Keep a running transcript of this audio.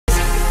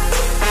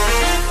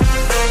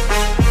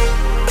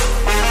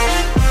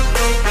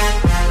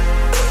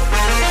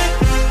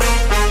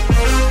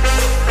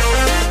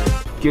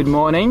Good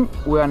morning.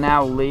 We are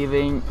now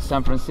leaving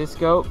San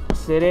Francisco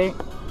City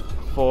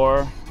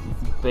for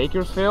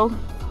Bakersfield.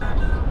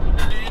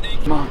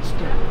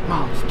 Monster,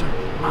 monster,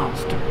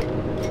 monster.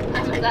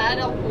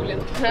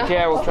 Okay,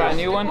 I will try a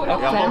new one.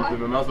 Uptime.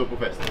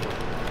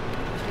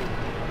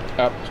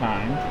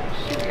 Uptime.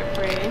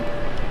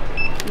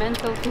 Sugar-free.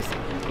 Mental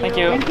physical. Thank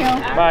you.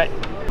 Bye.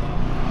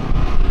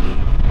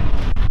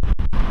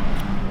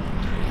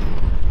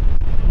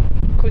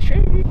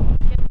 Cliche.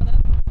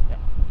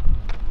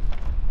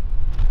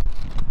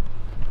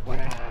 What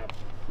up?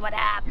 What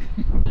up?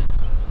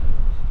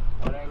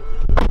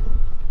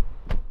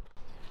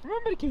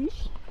 Remember the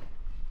keys?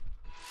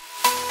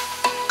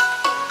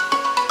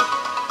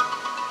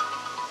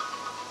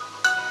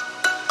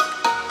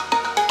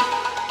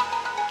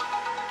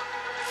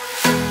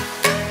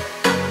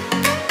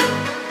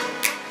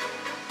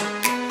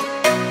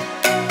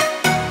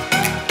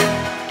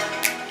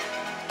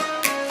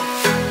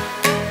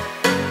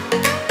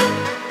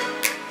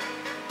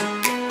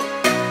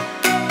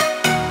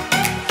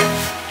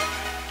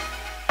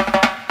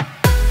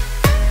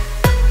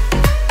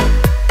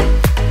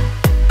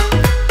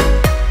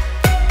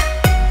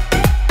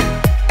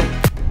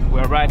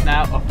 Right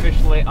now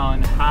officially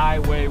on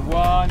Highway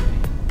 1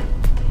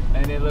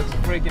 and it looks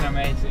freaking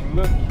amazing.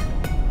 Look.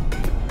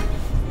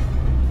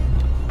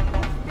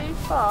 Fy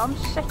faen,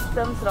 sjekk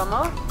den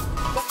stranda.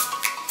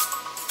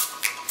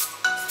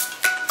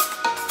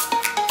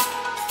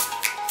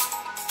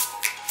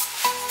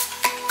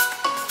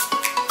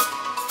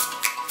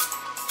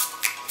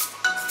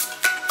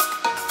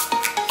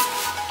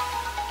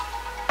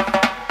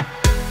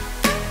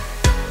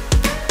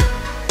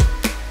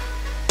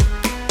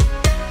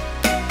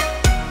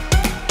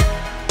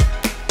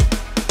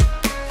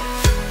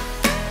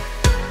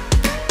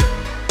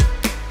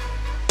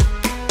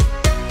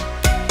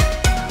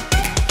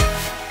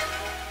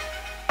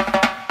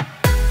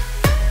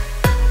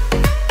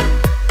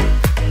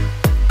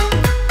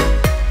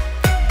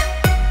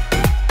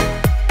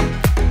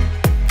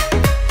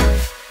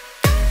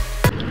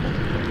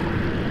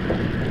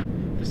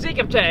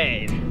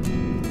 Captain!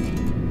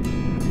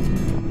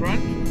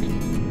 Front.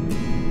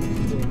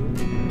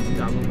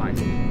 Double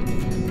bicycle.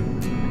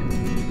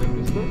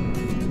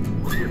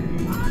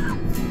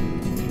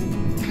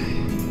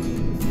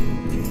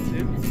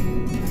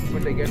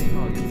 When they get in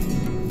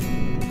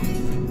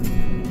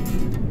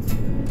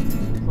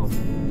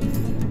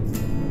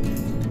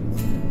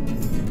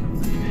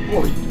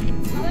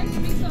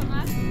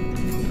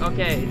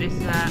okay, this is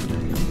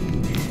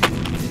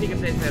Secret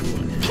Safe for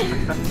everyone.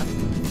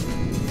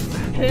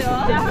 Ja,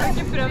 jeg har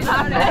ikke prøvd det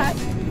her.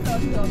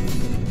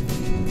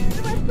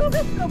 Det var så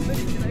det skammer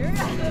ikke deg, gjør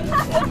jeg?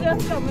 Det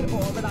skammer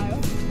over deg jo.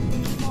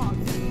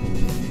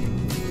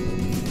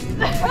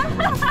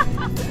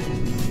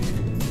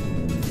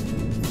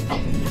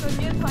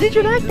 Did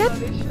you like that?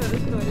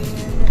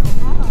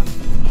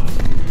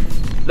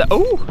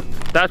 Oh,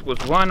 that was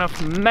one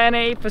of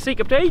many physique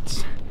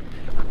updates.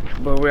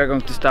 But we are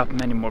going to stop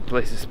many more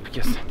places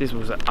because this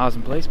was an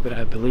awesome place, but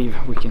I believe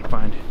we can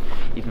find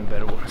even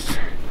better ones.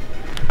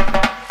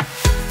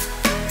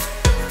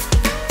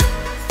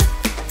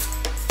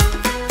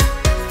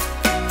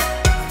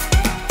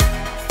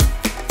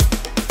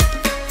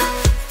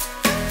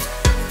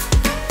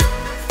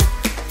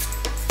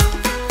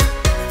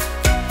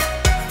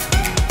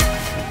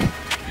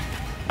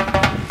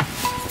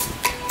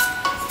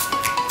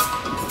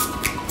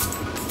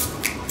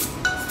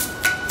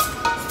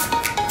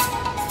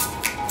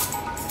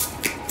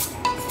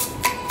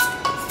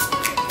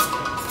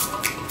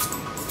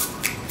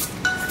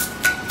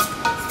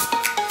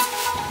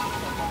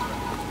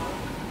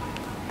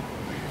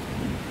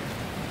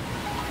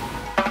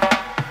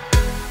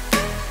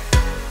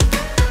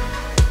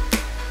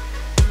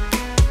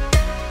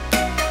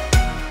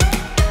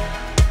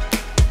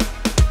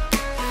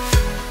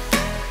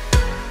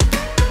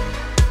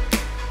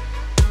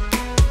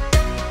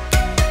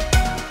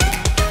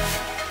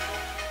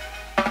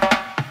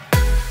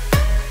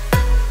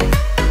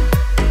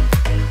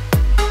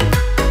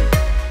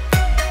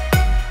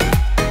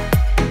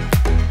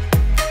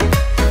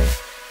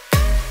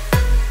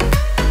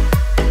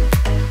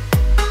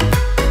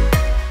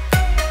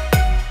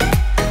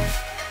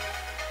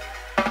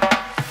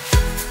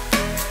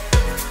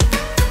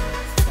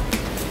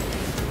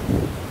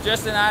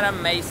 Just another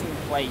amazing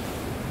place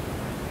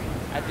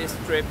at this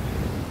trip.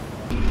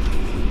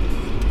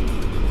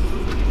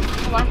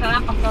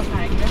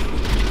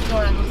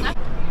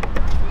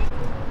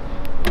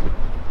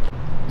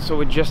 So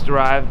we just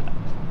arrived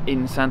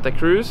in Santa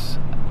Cruz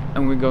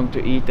and we're going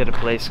to eat at a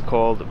place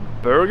called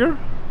Burger.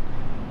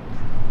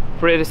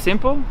 Pretty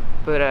simple,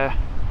 but I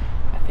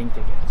think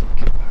they get some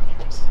good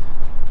burgers.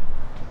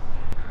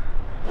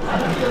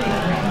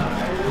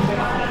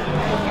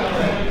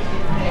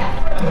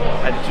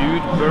 A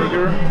dude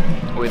burger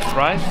with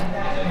fries.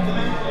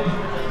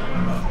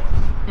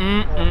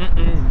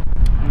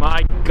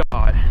 My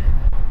god,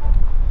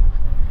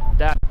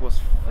 that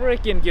was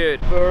freaking good.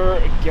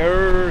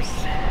 Burgers.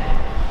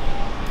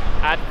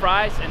 I had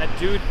fries and a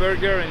dude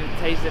burger and it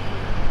tasted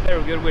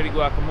Very good with the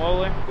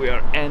guacamole. We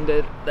are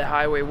ended the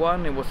Highway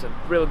 1. It was a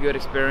really good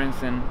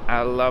experience and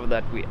I love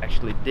that we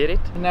actually did it.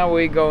 Now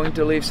we're going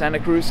to leave Santa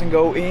Cruz and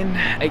go in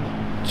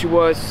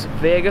towards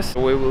Vegas.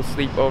 We will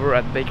sleep over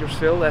at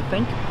Bakersfield, I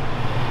think.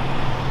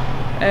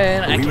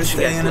 And I can see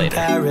you guys later.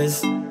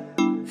 Paris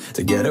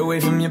to get away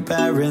from your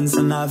parents,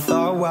 and I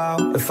thought, wow,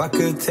 if I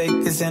could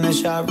take this in a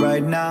shot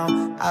right now,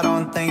 I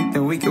don't think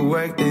that we could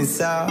work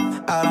this out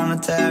on the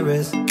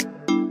terrace.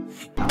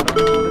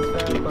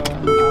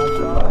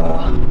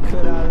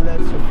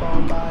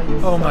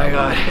 Oh my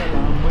god.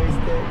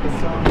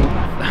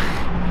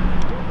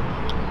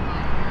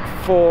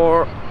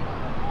 4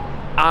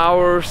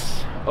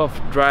 hours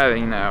of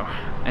driving now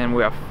and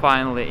we are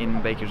finally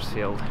in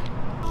Bakersfield.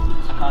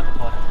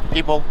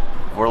 People,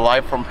 we're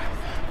live from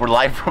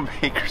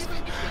Bakersfield.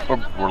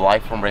 We're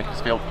live from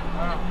Bakersfield.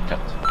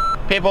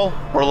 People,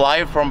 we're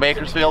live from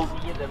Bakersfield.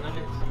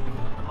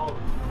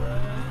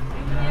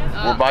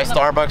 We're by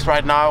Starbucks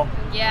right now.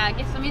 Yeah,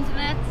 get some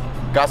internet.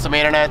 Got some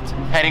internet.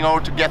 Heading over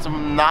to get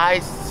some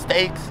nice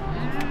steaks.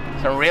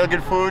 Some real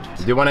good food.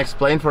 Do you want to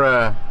explain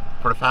for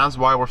the fans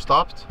why we're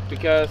stopped?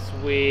 Because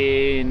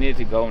we need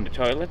to go in the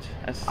toilet,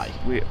 as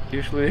we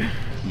usually do.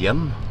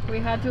 Yen? We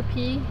had to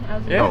pee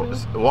as No,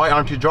 usual. why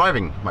aren't you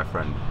driving, my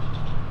friend?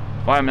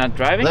 Why I'm not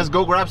driving? Let's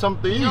go grab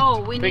something to eat. No,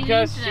 we need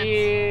because internet.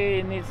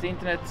 she needs the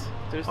internet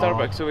to the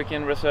Starbucks so we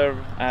can reserve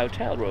a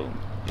hotel room.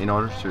 In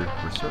order to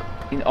reserve.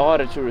 In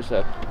order to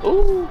reserve.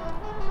 Ooh!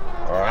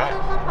 Alright,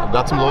 I've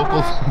got some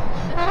locals.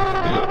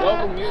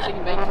 Local music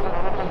in Bakersfield.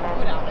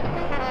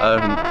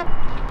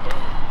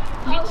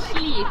 Litt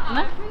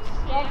slitne.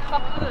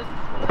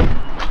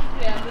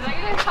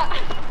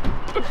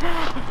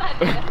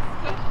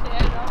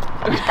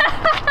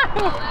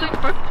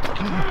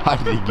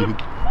 Herregud.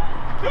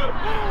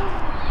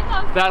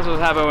 That's what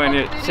happens when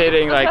you're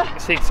sitting like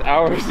 6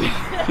 hours in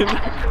the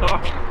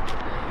car.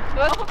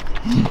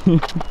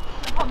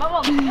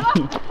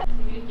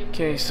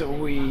 Okay, so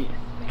we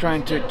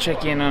trying to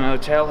check in on a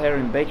hotel here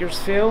in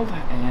Bakersfield,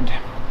 and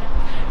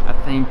I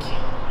think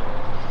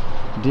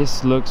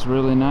this looks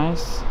really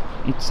nice.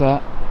 It's a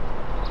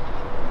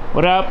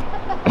what up?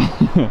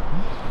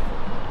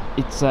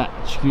 It's a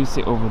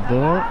jacuzzi over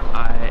there.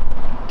 I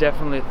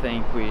definitely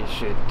think we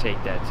should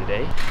take that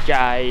today.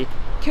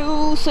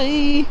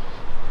 Jacuzzi,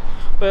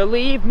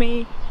 believe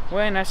me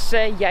when I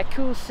say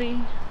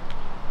jacuzzi.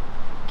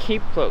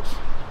 Keep close.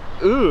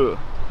 Ooh,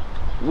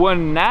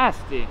 one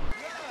nasty.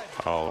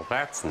 Oh,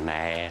 that's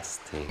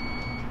nasty.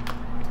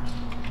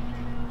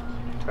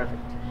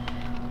 Perfect.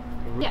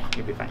 Yeah.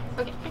 You'll be fine.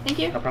 Okay, thank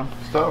you. No problem.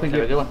 Stop. Thank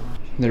you.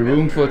 The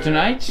room for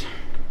tonight.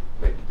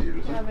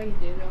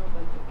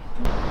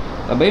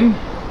 Abim.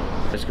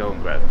 Let's go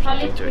and grab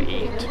something to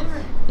eat.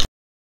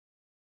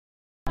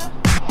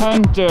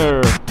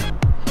 Hunter,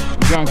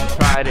 we're going to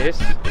try this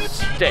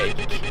steak.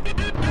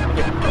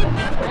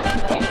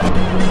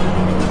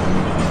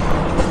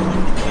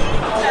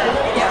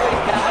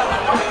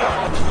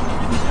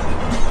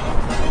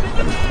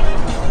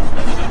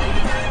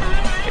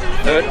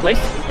 Third place,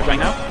 we're trying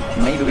now.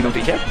 Maybe we don't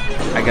eat yet.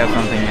 I got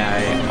something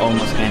I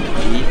almost can't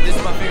eat. This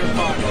is my favorite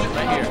part,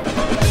 right here.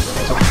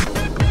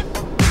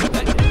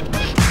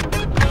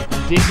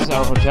 This is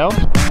our hotel.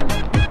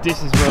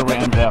 This is where we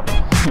ended up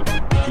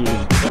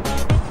eating.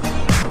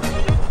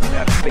 We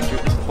have a picture.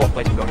 This is the fourth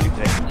place we're going to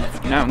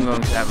today. Now I'm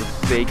going to have a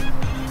big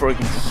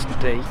freaking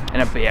steak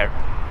and a beer.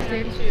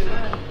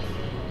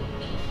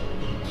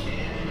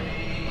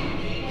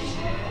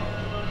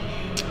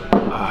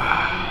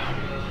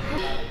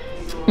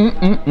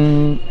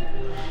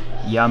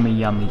 Yummy,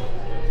 yummy.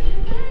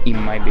 In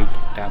my big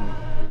tummy.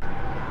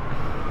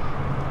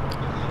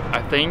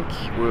 I think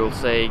we'll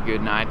say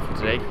good night for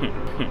today.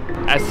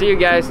 I'll see you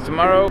guys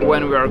tomorrow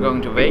when we are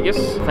going to Vegas.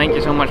 Thank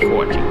you so much for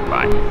watching.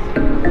 Bye.